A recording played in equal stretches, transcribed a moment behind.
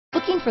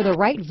Looking for the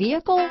right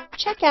vehicle?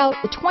 Check out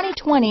the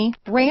 2020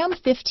 Ram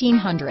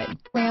 1500.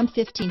 Ram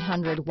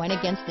 1500 went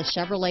against the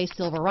Chevrolet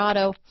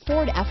Silverado,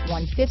 Ford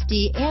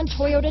F-150, and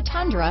Toyota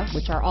Tundra,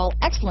 which are all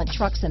excellent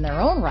trucks in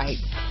their own right.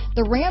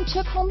 The Ram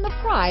took home the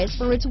prize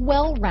for its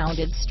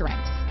well-rounded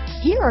strengths.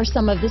 Here are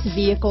some of this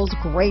vehicle's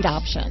great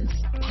options: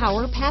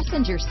 power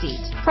passenger seat,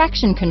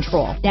 traction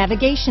control,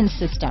 navigation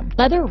system,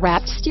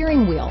 leather-wrapped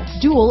steering wheel,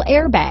 dual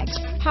airbags,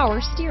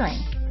 power steering,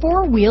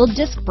 four-wheel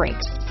disc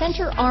brakes,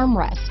 center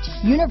armrest,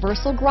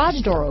 universal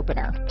garage door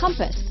opener,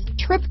 compass,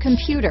 trip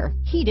computer,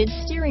 heated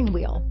steering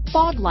wheel,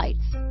 fog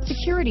lights,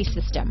 security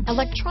system,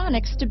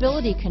 electronic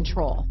stability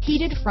control,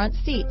 heated front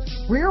seats,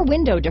 rear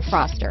window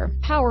defroster,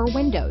 power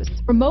windows,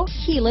 remote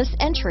keyless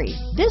entry.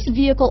 This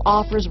vehicle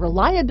offers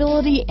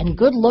reliability and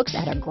good looks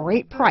at a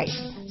great price.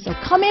 So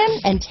come in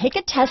and take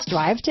a test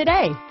drive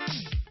today.